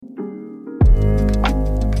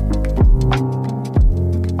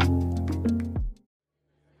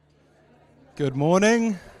Good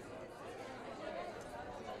morning.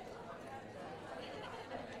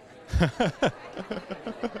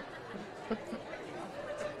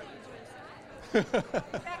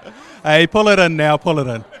 Hey, pull it in now, pull it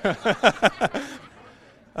in.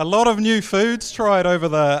 A lot of new foods tried over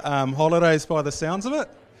the holidays by the sounds of it.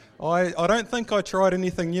 I don't think I tried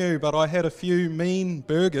anything new, but I had a few mean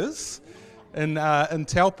burgers in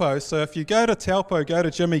Taupo. So if you go to Taupo, go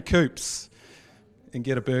to Jimmy Coop's and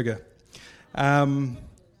get a burger.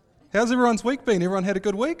 How's everyone's week been? Everyone had a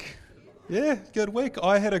good week? Yeah, good week.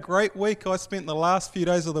 I had a great week. I spent the last few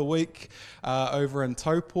days of the week over in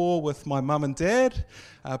Taupo with my mum and dad.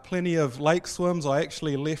 Plenty of lake swims. I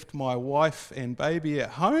actually left my wife and baby at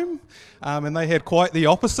home, and they had quite the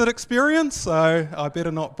opposite experience, so I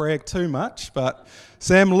better not brag too much. But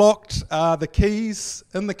Sam locked the keys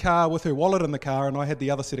in the car with her wallet in the car, and I had the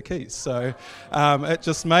other set of keys. So it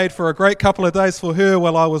just made for a great couple of days for her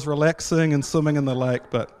while I was relaxing and swimming in the lake.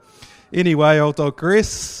 But anyway, I'll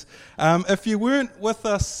digress. If you weren't with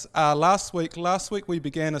us last week we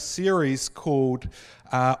began a series called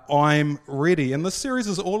I'm Ready. And this series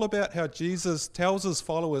is all about how Jesus tells his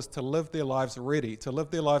followers to live their lives ready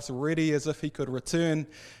as if he could return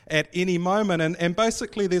at any moment. And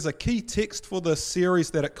basically there's a key text for this series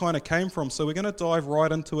that it kind of came from. So we're going to dive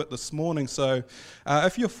right into it this morning. So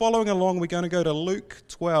if you're following along, we're going to go to Luke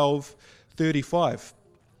 12:35.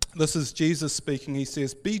 This is Jesus speaking. He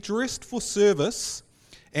says, "Be dressed for service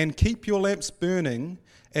and keep your lamps burning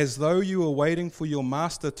as though you were waiting for your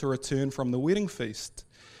master to return from the wedding feast.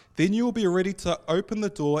 Then you will be ready to open the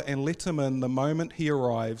door and let him in the moment he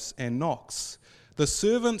arrives and knocks. The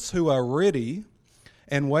servants who are ready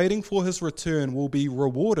and waiting for his return will be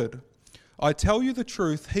rewarded. I tell you the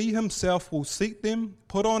truth, he himself will seat them,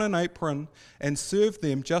 put on an apron, and serve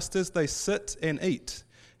them just as they sit and eat.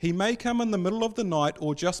 He may come in the middle of the night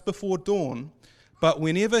or just before dawn, but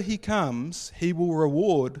whenever he comes, he will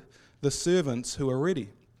reward the servants who are ready.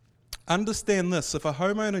 Understand this, if a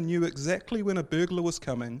homeowner knew exactly when a burglar was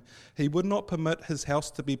coming, he would not permit his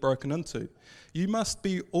house to be broken into. You must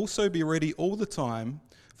also be ready all the time,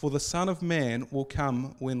 for the Son of Man will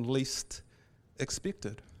come when least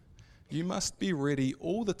expected." You must be ready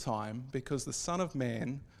all the time because the Son of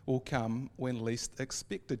Man will come when least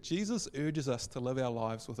expected. Jesus urges us to live our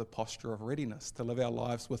lives with a posture of readiness, to live our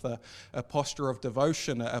lives with a posture of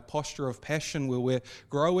devotion, a posture of passion where we're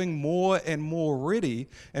growing more and more ready.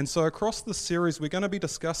 And so across this series, we're going to be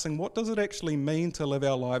discussing what does it actually mean to live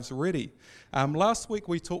our lives ready. Last week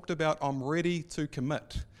we talked about I'm ready to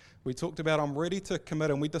commit. We talked about I'm ready to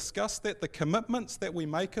commit, and we discussed that the commitments that we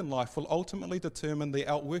make in life will ultimately determine the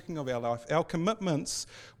outworking of our life. Our commitments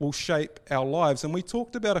will shape our lives, and we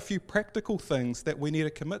talked about a few practical things that we need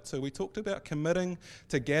to commit to. We talked about committing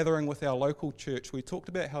to gathering with our local church. We talked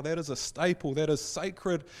about how that is a staple, that is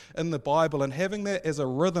sacred in the Bible, and having that as a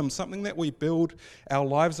rhythm, something that we build our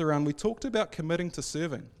lives around. We talked about committing to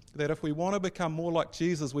serving. That if we want to become more like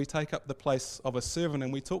Jesus, we take up the place of a servant.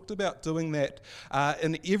 And we talked about doing that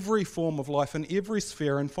in every form of life, in every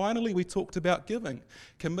sphere. And finally, we talked about giving,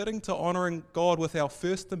 committing to honouring God with our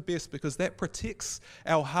first and best, because that protects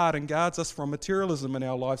our heart and guards us from materialism in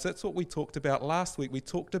our lives. That's what we talked about last week. We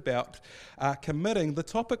talked about committing. The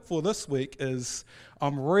topic for this week is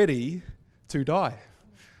I'm ready to die.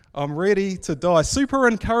 I'm ready to die. Super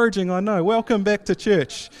encouraging, I know. Welcome back to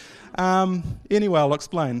church. Anyway, I'll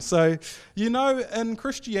explain. So, in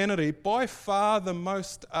Christianity, by far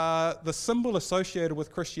the symbol associated with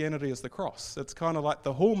Christianity is the cross. It's kind of like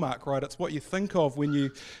the hallmark, right? It's what you think of when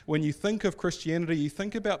you think of Christianity. You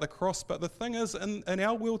think about the cross, but the thing is, in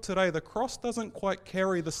our world today, the cross doesn't quite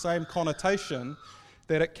carry the same connotation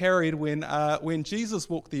that it carried when Jesus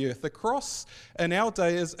walked the earth. The cross in our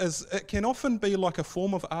day is it can often be like a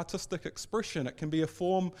form of artistic expression. It can be a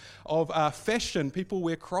form of fashion. People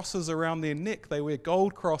wear crosses around their neck. They wear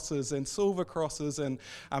gold crosses and silver crosses and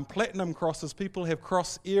platinum crosses. People have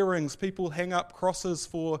cross earrings. People hang up crosses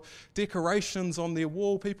for decorations on their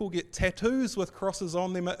wall. People get tattoos with crosses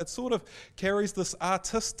on them. It sort of carries this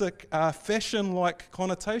artistic, fashion-like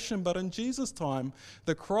connotation. But in Jesus' time,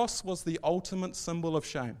 the cross was the ultimate symbol of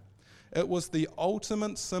shame. It was the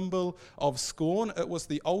ultimate symbol of scorn. It was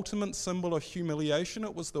the ultimate symbol of humiliation.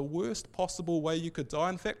 It was the worst possible way you could die.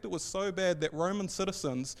 In fact, it was so bad that Roman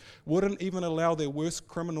citizens wouldn't even allow their worst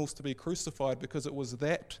criminals to be crucified because it was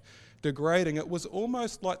that degrading. It was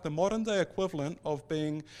almost like the modern day equivalent of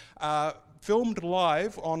being filmed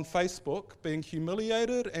live on Facebook, being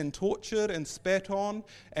humiliated and tortured and spat on,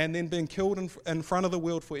 and then being killed in front of the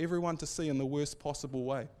world for everyone to see in the worst possible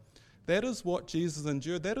way. That is what Jesus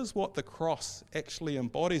endured. That is what the cross actually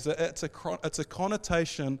embodies. It's a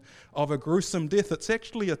connotation of a gruesome death. It's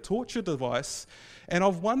actually a torture device. And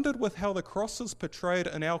I've wondered with how the cross is portrayed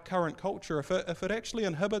in our current culture, if it actually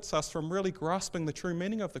inhibits us from really grasping the true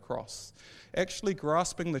meaning of the cross, actually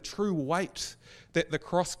grasping the true weight that the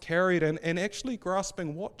cross carried, and actually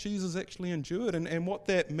grasping what Jesus actually endured and what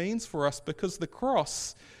that means for us. Because the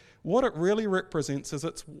cross, what it really represents is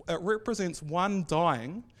it represents one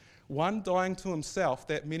dying to himself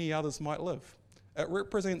that many others might live. It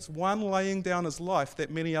represents one laying down his life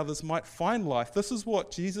that many others might find life. This is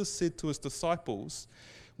what Jesus said to his disciples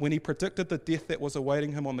when he predicted the death that was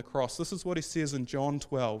awaiting him on the cross. This is what he says in John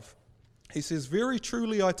 12. He says, "Very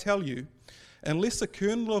truly I tell you, unless a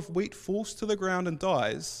kernel of wheat falls to the ground and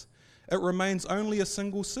dies, it remains only a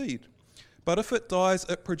single seed. But if it dies,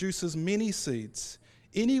 it produces many seeds.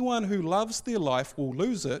 Anyone who loves their life will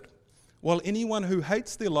lose it, while anyone who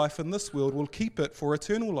hates their life in this world will keep it for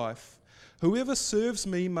eternal life. Whoever serves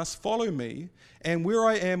me must follow me, and where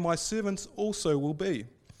I am, my servants also will be.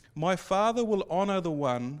 My Father will honor the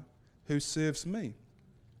one who serves me."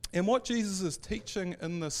 And what Jesus is teaching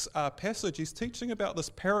in this passage, he's teaching about this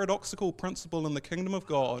paradoxical principle in the kingdom of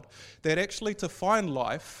God, that actually to find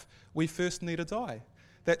life, we first need to die.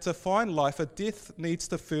 That to find life, a death needs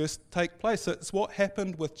to first take place. It's what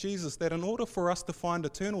happened with Jesus, that in order for us to find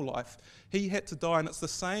eternal life, he had to die. And it's the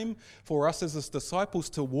same for us as his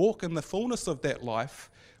disciples. To walk in the fullness of that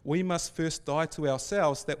life, we must first die to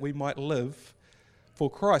ourselves that we might live for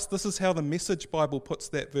Christ. This is how the Message Bible puts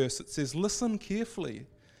that verse. It says, "Listen carefully.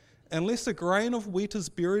 Unless a grain of wheat is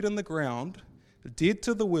buried in the ground, dead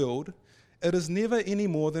to the world, it is never any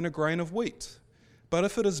more than a grain of wheat. But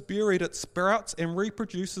if it is buried, it sprouts and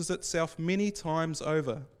reproduces itself many times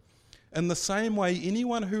over. In the same way,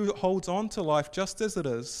 anyone who holds on to life just as it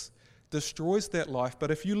is destroys that life. But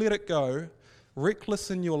if you let it go, reckless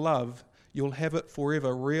in your love, you'll have it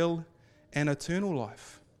forever, real and eternal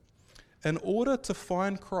life." In order to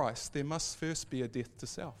find Christ, there must first be a death to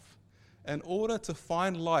self. In order to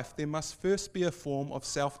find life, there must first be a form of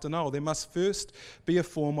self-denial. There must first be a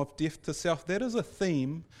form of death to self. That is a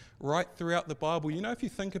theme right throughout the Bible. You know, if you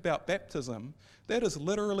think about baptism, that is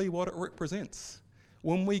literally what it represents.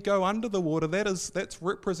 When we go under the water, that's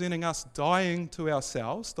representing us dying to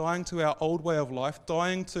ourselves, dying to our old way of life,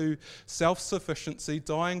 dying to self-sufficiency,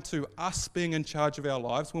 dying to us being in charge of our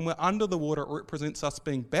lives. When we're under the water, it represents us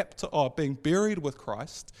being buried with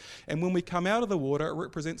Christ. And when we come out of the water, it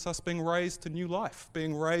represents us being raised to new life,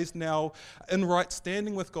 being raised now in right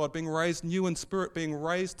standing with God, being raised new in spirit, being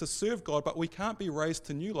raised to serve God. But we can't be raised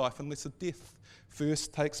to new life unless a death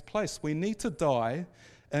first takes place. We need to die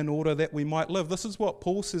in order that we might live. This is what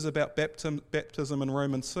Paul says about baptism in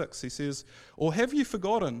Romans 6. He says, "Or have you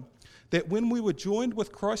forgotten that when we were joined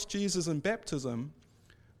with Christ Jesus in baptism,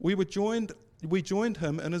 we joined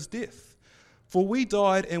him in his death? For we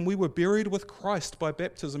died and we were buried with Christ by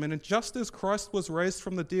baptism, and just as Christ was raised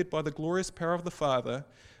from the dead by the glorious power of the Father,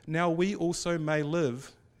 now we also may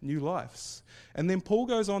live new lives." And then Paul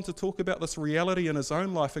goes on to talk about this reality in his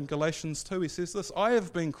own life in Galatians 2. He says this, "I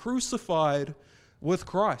have been crucified with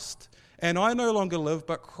Christ, and I no longer live,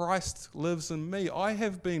 but Christ lives in me." I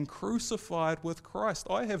have been crucified with Christ.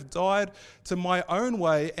 I have died to my own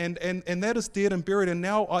way, and that is dead and buried, and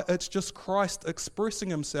now it's just Christ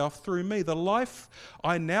expressing himself through me. The life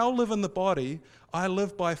I now live in the body, I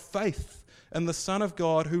live by faith in the Son of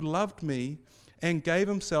God who loved me and gave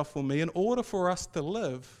himself for me. In order for us to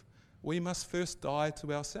live, we must first die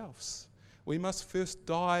to ourselves. We must first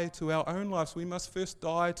die to our own lives. We must first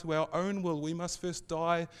die to our own will. We must first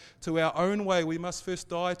die to our own way. We must first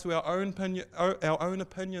die to our own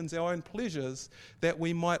opinions, our own pleasures, that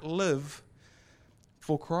we might live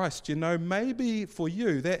for Christ. You know, maybe for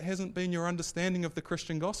you that hasn't been your understanding of the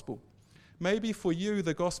Christian gospel. Maybe for you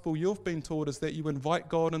the gospel you've been taught is that you invite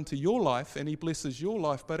God into your life and he blesses your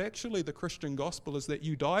life, but actually the Christian gospel is that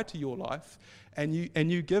you die to your life and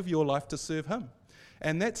you give your life to serve him.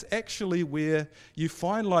 And that's actually where you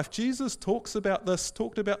find life. Jesus talked about this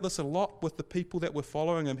a lot with the people that were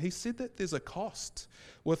following him. He said that there's a cost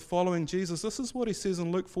with following Jesus. This is what he says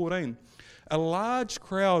in Luke 14. A large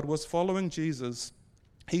crowd was following Jesus.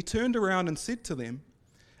 He turned around and said to them,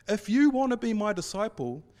 "If you want to be my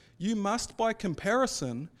disciple, you must by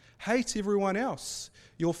comparison hate everyone else.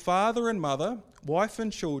 Your father and mother, wife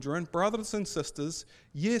and children, brothers and sisters,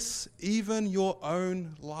 yes, even your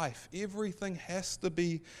own life." Everything has to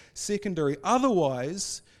be secondary.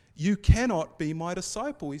 Otherwise, you cannot be my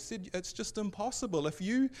disciple. He said, it's just impossible. If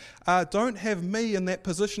you don't have me in that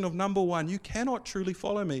position of number one, you cannot truly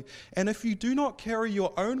follow me. And if you do not carry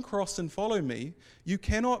your own cross and follow me, you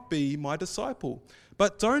cannot be my disciple.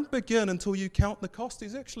 But don't begin until you count the cost.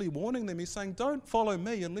 He's actually warning them. He's saying, don't follow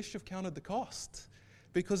me unless you've counted the cost.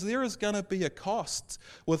 Because there is going to be a cost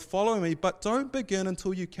with following me, but don't begin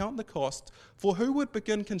until you count the cost. For who would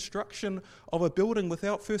begin construction of a building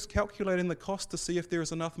without first calculating the cost to see if there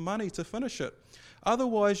is enough money to finish it?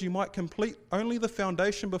 Otherwise, you might complete only the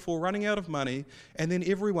foundation before running out of money, and then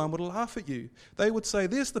everyone would laugh at you. They would say,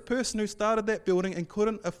 there's the person who started that building and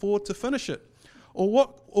couldn't afford to finish it. Or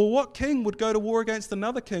what king would go to war against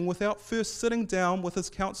another king without first sitting down with his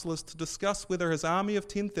counselors to discuss whether his army of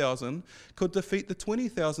 10,000 could defeat the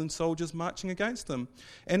 20,000 soldiers marching against him?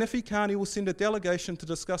 And if he can't, he will send a delegation to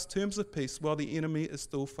discuss terms of peace while the enemy is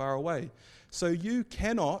still far away. So you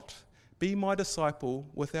cannot be my disciple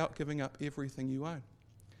without giving up everything you own.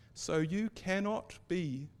 So you cannot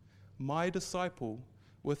be my disciple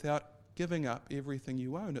without giving up everything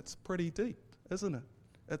you own. It's pretty deep, isn't it?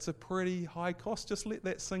 It's a pretty high cost. Just let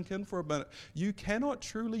that sink in for a minute. You cannot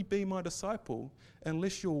truly be my disciple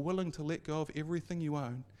unless you're willing to let go of everything you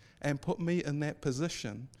own and put me in that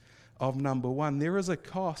position of number one. There is a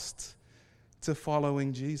cost to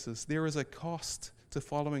following Jesus. There is a cost to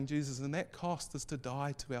following Jesus, and that cost is to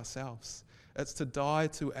die to ourselves. It's to die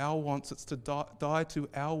to our wants. It's to die to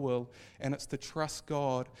our will, and it's to trust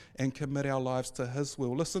God and commit our lives to His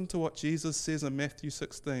will. Listen to what Jesus says in Matthew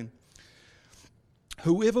 16.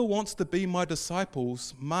 Whoever wants to be my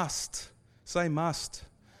disciples must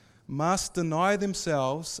deny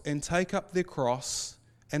themselves and take up their cross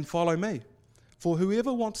and follow me. For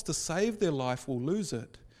whoever wants to save their life will lose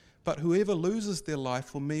it, but whoever loses their life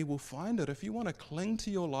for me will find it. If you want to cling to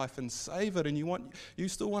your life and save it, and you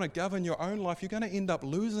still want to govern your own life, you're going to end up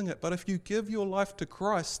losing it. But if you give your life to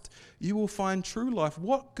Christ, you will find true life.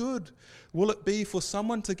 What good will it be for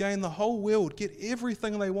someone to gain the whole world, get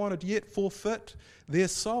everything they wanted, yet forfeit their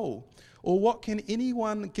soul? Or what can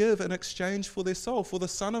anyone give in exchange for their soul? For the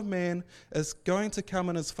Son of Man is going to come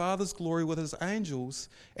in His Father's glory with His angels,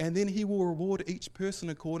 and then He will reward each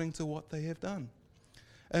person according to what they have done.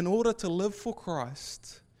 In order to live for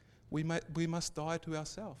Christ, we must die to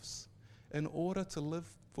ourselves. In order to live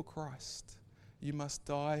for Christ, you must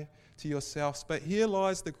die to yourselves. But here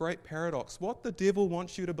lies the great paradox. What the devil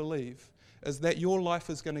wants you to believe is that your life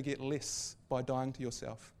is going to get less by dying to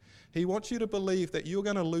yourself. He wants you to believe that you're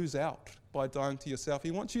going to lose out by dying to yourself.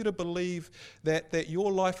 He wants you to believe that your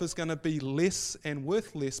life is going to be less and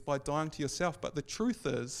worth less by dying to yourself. But the truth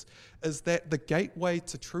is that the gateway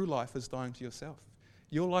to true life is dying to yourself.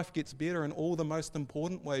 Your life gets better in all the most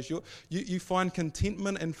important ways. You find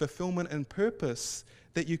contentment and fulfillment and purpose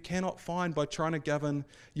that you cannot find by trying to govern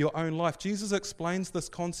your own life. Jesus explains this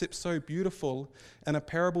concept so beautiful in a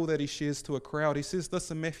parable that He shares to a crowd. He says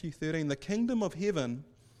this in Matthew 13, the kingdom of heaven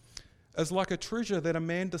is like a treasure that a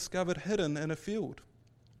man discovered hidden in a field.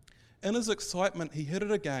 In his excitement, he hid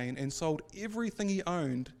it again and sold everything he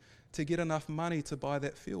owned to get enough money to buy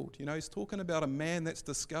that field. You know, he's talking about a man that's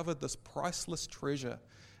discovered this priceless treasure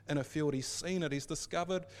in a field. He's seen it, he's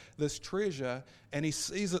discovered this treasure, and he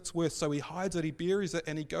sees its worth, so he hides it, he buries it,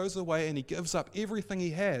 and he goes away and he gives up everything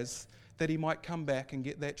he has that he might come back and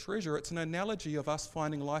get that treasure. It's an analogy of us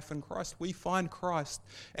finding life in Christ. We find Christ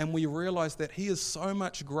and we realize that He is so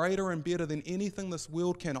much greater and better than anything this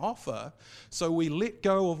world can offer. So we let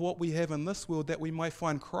go of what we have in this world that we may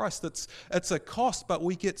find Christ. It's a cost, but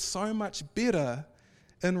we get so much better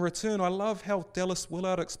in return. I love how Dallas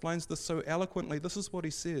Willard explains this so eloquently. This is what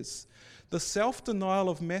he says. The self-denial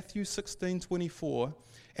of Matthew 16:24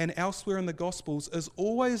 and elsewhere in the Gospels is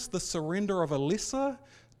always the surrender of a lesser,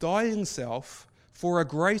 dying self for a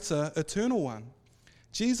greater, eternal one.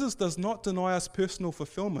 Jesus does not deny us personal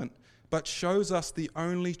fulfillment, but shows us the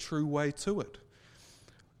only true way to it.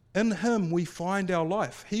 In Him we find our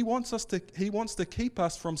life. He wants to keep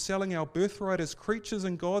us from selling our birthright as creatures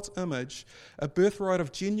in God's image, a birthright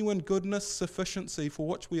of genuine goodness, sufficiency for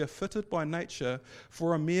which we are fitted by nature,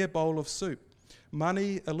 for a mere bowl of soup.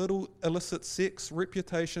 Money, a little illicit sex,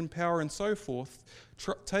 reputation, power, and so forth.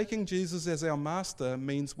 Taking Jesus as our master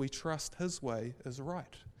means we trust His way is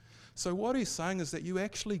right. So what he's saying is that you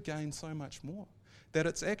actually gain so much more. that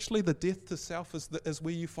it's actually the death to self is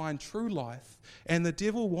where you find true life. And the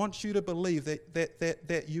devil wants you to believe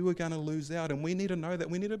that you are going to lose out. And we need to know that.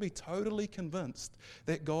 We need to be totally convinced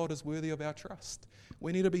that God is worthy of our trust.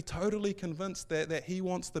 We need to be totally convinced that he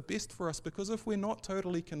wants the best for us, because if we're not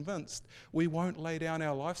totally convinced, we won't lay down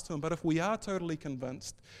our lives to him. But if we are totally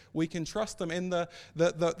convinced, we can trust him. And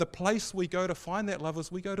the place we go to find that love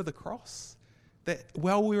is we go to the cross. That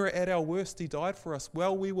while we were at our worst, he died for us.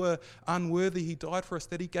 While we were unworthy, he died for us.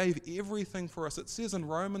 That he gave everything for us. It says in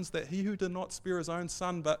Romans that he who did not spare his own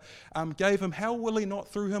son, but gave him, how will he not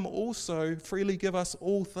through him also freely give us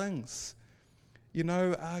all things? You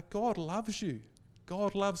know, God loves you.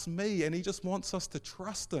 God loves me, and he just wants us to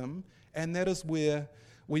trust him, and that is where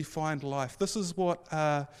we find life. This is what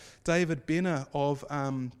David Benner of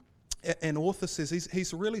an author says.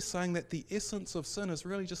 He's really saying that the essence of sin is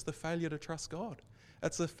really just the failure to trust God.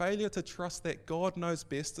 It's a failure to trust that God knows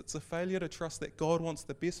best. It's a failure to trust that God wants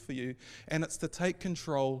the best for you, and it's to take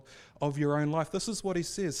control of your own life. This is what he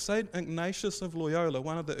says. St. Ignatius of Loyola,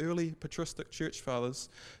 one of the early patristic church fathers,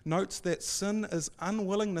 notes that sin is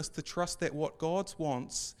unwillingness to trust that what God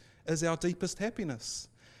wants is our deepest happiness.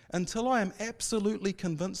 Until I am absolutely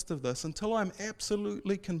convinced of this, until I'm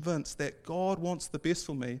absolutely convinced that God wants the best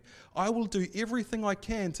for me, I will do everything I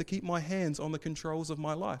can to keep my hands on the controls of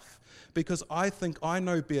my life, because I think I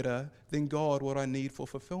know better than God what I need for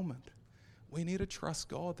fulfillment. We need to trust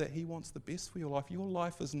God that he wants the best for your life. Your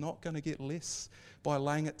life is not going to get less by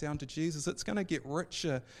laying it down to Jesus. It's going to get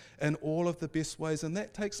richer in all of the best ways. And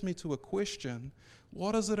that takes me to a question.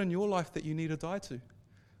 What is it in your life that you need to die to?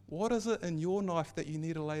 What is it in your life that you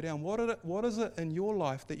need to lay down? What is it in your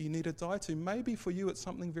life that you need to die to? Maybe for you it's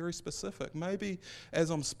something very specific. Maybe as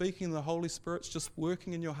I'm speaking, the Holy Spirit's just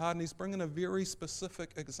working in your heart and he's bringing a very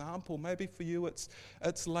specific example. Maybe for you it's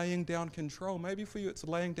laying down control. Maybe for you it's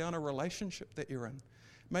laying down a relationship that you're in.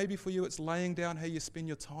 Maybe for you it's laying down how you spend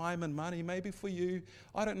your time and money. Maybe for you,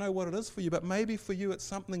 I don't know what it is for you, but maybe for you it's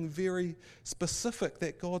something very specific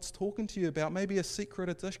that God's talking to you about. Maybe a secret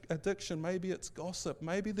addiction. Maybe it's gossip.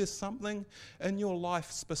 Maybe there's something in your life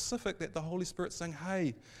specific that the Holy Spirit's saying,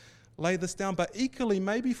 hey, lay this down. But equally,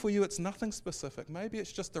 maybe for you it's nothing specific. Maybe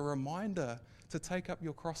it's just a reminder to take up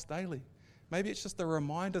your cross daily. Maybe it's just a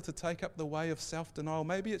reminder to take up the way of self-denial.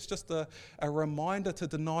 Maybe it's just a reminder to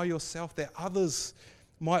deny yourself that others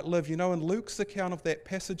might live. You know, in Luke's account of that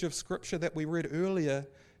passage of Scripture that we read earlier,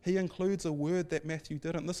 he includes a word that Matthew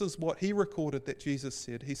didn't. This is what he recorded that Jesus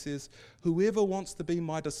said. He says, whoever wants to be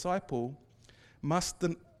my disciple must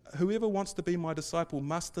deny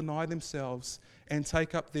themselves and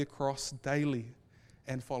take up their cross daily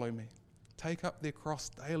and follow me. Take up their cross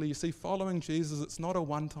daily. You see, following Jesus, it's not a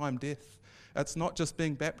one-time death. It's not just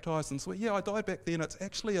being baptized and so, yeah, I died back then. It's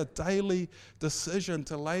actually a daily decision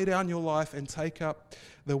to lay down your life and take up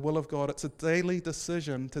the will of God. It's a daily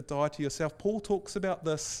decision to die to yourself. Paul talks about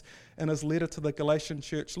this in his letter to the Galatian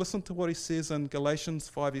church. Listen to what he says in Galatians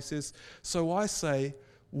 5. He says, so I say,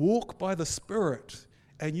 walk by the Spirit,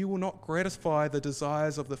 and you will not gratify the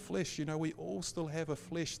desires of the flesh. You know, we all still have a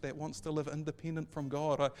flesh that wants to live independent from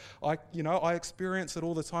God. I experience it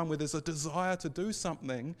all the time where there's a desire to do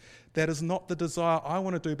something that is not the desire I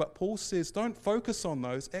want to do. But Paul says, don't focus on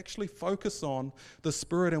those. Actually focus on the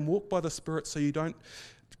Spirit and walk by the Spirit so you don't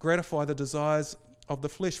gratify the desires of the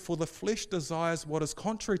flesh. For the flesh desires what is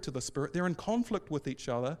contrary to the Spirit. They're in conflict with each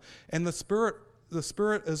other, and the Spirit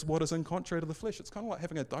is what is in contrary to the flesh. It's kind of like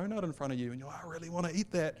having a donut in front of you and you're like, I really want to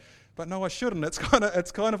eat that, but no, I shouldn't.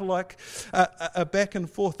 It's kind of like a back and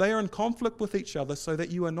forth. They are in conflict with each other so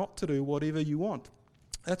that you are not to do whatever you want.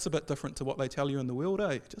 That's a bit different to what they tell you in the world,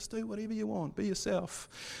 eh? Just do whatever you want. Be yourself.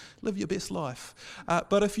 Live your best life.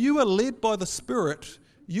 But if you are led by the Spirit,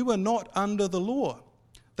 you are not under the law.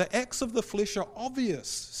 The acts of the flesh are obvious: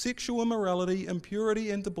 sexual immorality,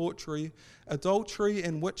 impurity and debauchery, adultery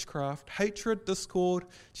and witchcraft, hatred, discord,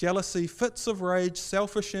 jealousy, fits of rage,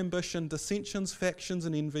 selfish ambition, dissensions, factions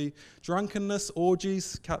and envy, drunkenness,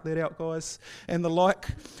 orgies, cut that out guys, and the like.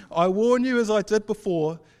 I warn you, as I did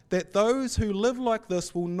before, that those who live like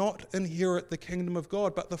this will not inherit the kingdom of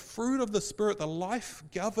God. But the fruit of the Spirit, the life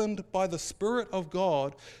governed by the Spirit of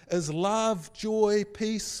God, is love, joy,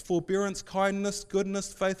 peace, forbearance, kindness,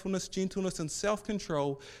 goodness, faithfulness, gentleness, and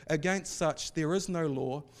self-control. Against such there is no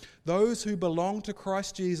law. Those who belong to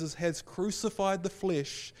Christ Jesus has crucified the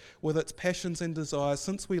flesh with its passions and desires.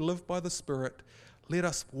 Since we live by the Spirit, let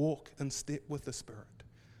us walk in step with the Spirit.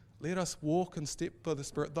 Let us walk in step by the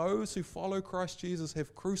Spirit. Those who follow Christ Jesus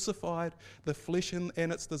have crucified the flesh and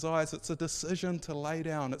its desires. It's a decision to lay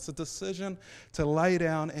down. It's a decision to lay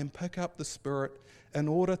down and pick up the Spirit in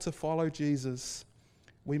order to follow Jesus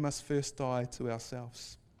we must first die to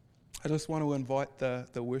ourselves. I just want to invite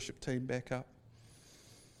the worship team back up.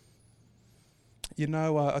 You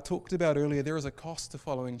know, I talked about earlier, there is a cost to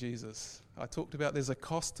following Jesus. I talked about there's a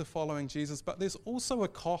cost to following Jesus, but there's also a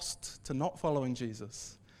cost to not following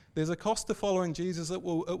Jesus. There's a cost to following Jesus. It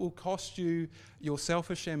will cost you your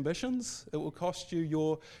selfish ambitions. It will cost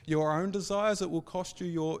you your own desires. It will cost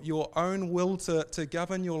you your own will to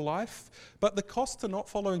govern your life. But the cost to not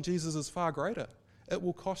following Jesus is far greater. It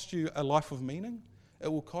will cost you a life of meaning.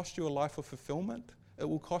 It will cost you a life of fulfillment. It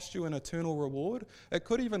will cost you an eternal reward. It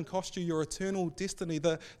could even cost you your eternal destiny.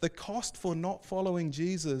 The cost for not following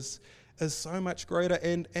Jesus is so much greater.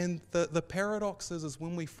 And the paradox is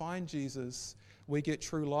when we find Jesus, we get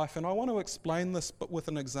true life. And I want to explain this but with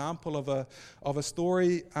an example of a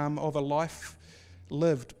story of a life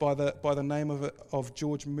lived by the name of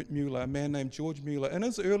George Mueller, a man named George Mueller. In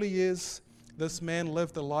his early years, this man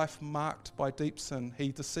lived a life marked by deep sin.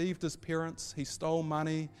 He deceived his parents, he stole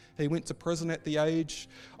money, he went to prison at the age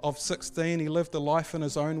of 16, he lived a life, in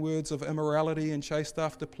his own words, of immorality and chased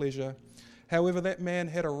after pleasure. However, that man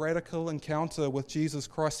had a radical encounter with Jesus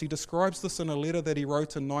Christ. He describes this in a letter that he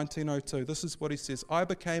wrote in 1902. This is what he says: "I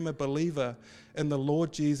became a believer in the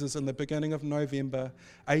Lord Jesus in the beginning of November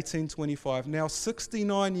 1825. Now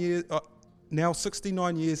 69 years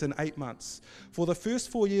and 8 months. For the first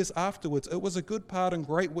 4 years afterwards, it was a good part and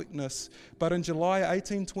great weakness. But in July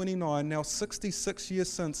 1829, now 66 years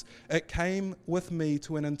since, it came with me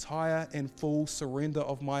to an entire and full surrender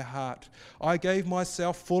of my heart. I gave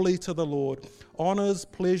myself fully to the Lord. Honours,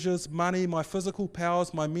 pleasures, money, my physical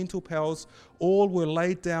powers, my mental powers, all were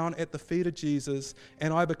laid down at the feet of Jesus,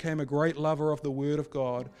 and I became a great lover of the Word of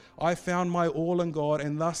God. I found my all in God,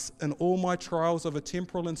 and thus in all my trials of a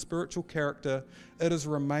temporal and spiritual character, it has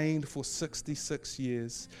remained for 66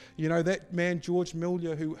 years. You know, that man, George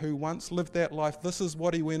Mueller, who once lived that life, this is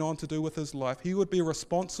what he went on to do with his life. He would be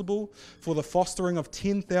responsible for the fostering of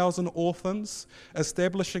 10,000 orphans,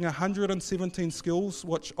 establishing 117 schools,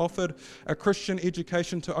 which offered a Christian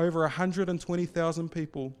education to over 120,000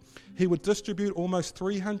 people. He would distribute almost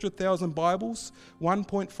 300,000 Bibles,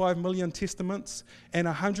 1.5 million testaments, and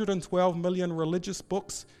 112 million religious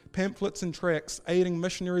books, pamphlets and tracts, aiding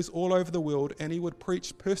missionaries all over the world, and he would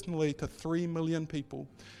preach personally to 3 million people.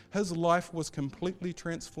 His life was completely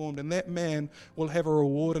transformed, and that man will have a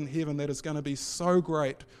reward in heaven that is going to be so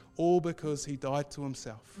great, all because he died to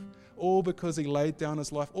himself, all because he laid down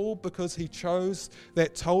his life, all because he chose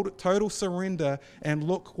that total surrender, and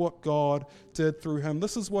look what God did through him.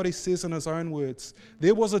 This is what he says in his own words: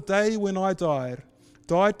 "There was a day when I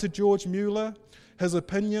died to George Mueller, his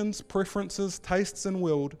opinions, preferences, tastes and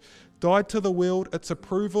will, died to the world, its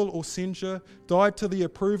approval or censure, died to the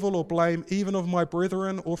approval or blame even of my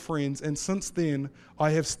brethren or friends, and since then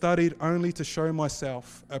I have studied only to show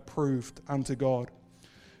myself approved unto God."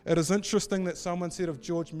 It is interesting that someone said of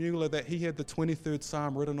George Mueller that he had the 23rd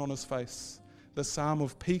Psalm written on his face, the Psalm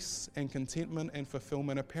of peace and contentment and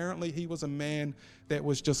fulfillment. Apparently he was a man that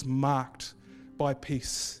was just marked by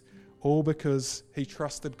peace, all because he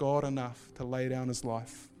trusted God enough to lay down his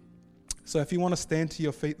life. So if you want to stand to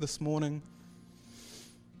your feet this morning,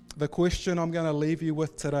 the question I'm going to leave you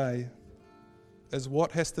with today is,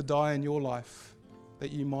 what has to die in your life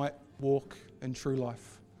that you might walk in true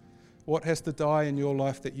life? What has to die in your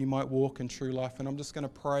life that you might walk in true life? And I'm just going to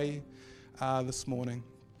pray this morning.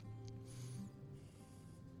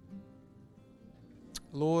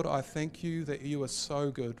 Lord, I thank you that you are so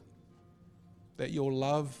good, that your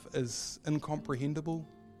love is incomprehensible,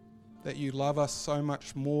 that you love us so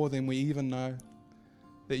much more than we even know,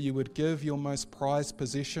 that you would give your most prized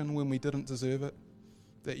possession when we didn't deserve it,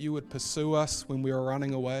 that you would pursue us when we were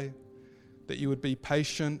running away, that you would be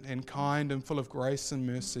patient and kind and full of grace and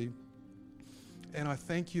mercy. And I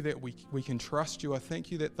thank you that we can trust you. I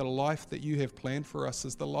thank you that the life that you have planned for us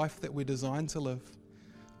is the life that we're designed to live.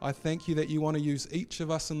 I thank you that you want to use each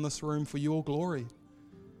of us in this room for your glory.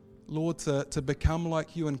 Lord, to become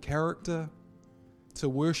like you in character, to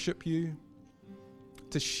worship you,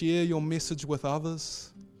 to share your message with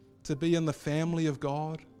others, to be in the family of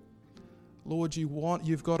God. Lord,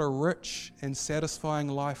 you've got a rich and satisfying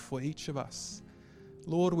life for each of us.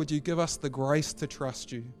 Lord, would you give us the grace to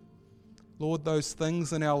trust you? Lord, those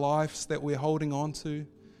things in our lives that we're holding on to,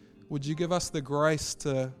 would you give us the grace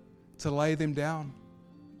to lay them down?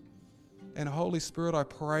 And Holy Spirit, I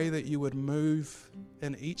pray that you would move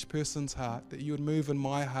in each person's heart, that you would move in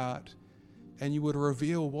my heart, and you would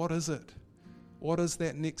reveal, what is it? What is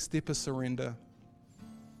that next step of surrender?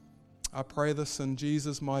 I pray this in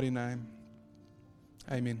Jesus' mighty name.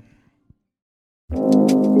 Amen.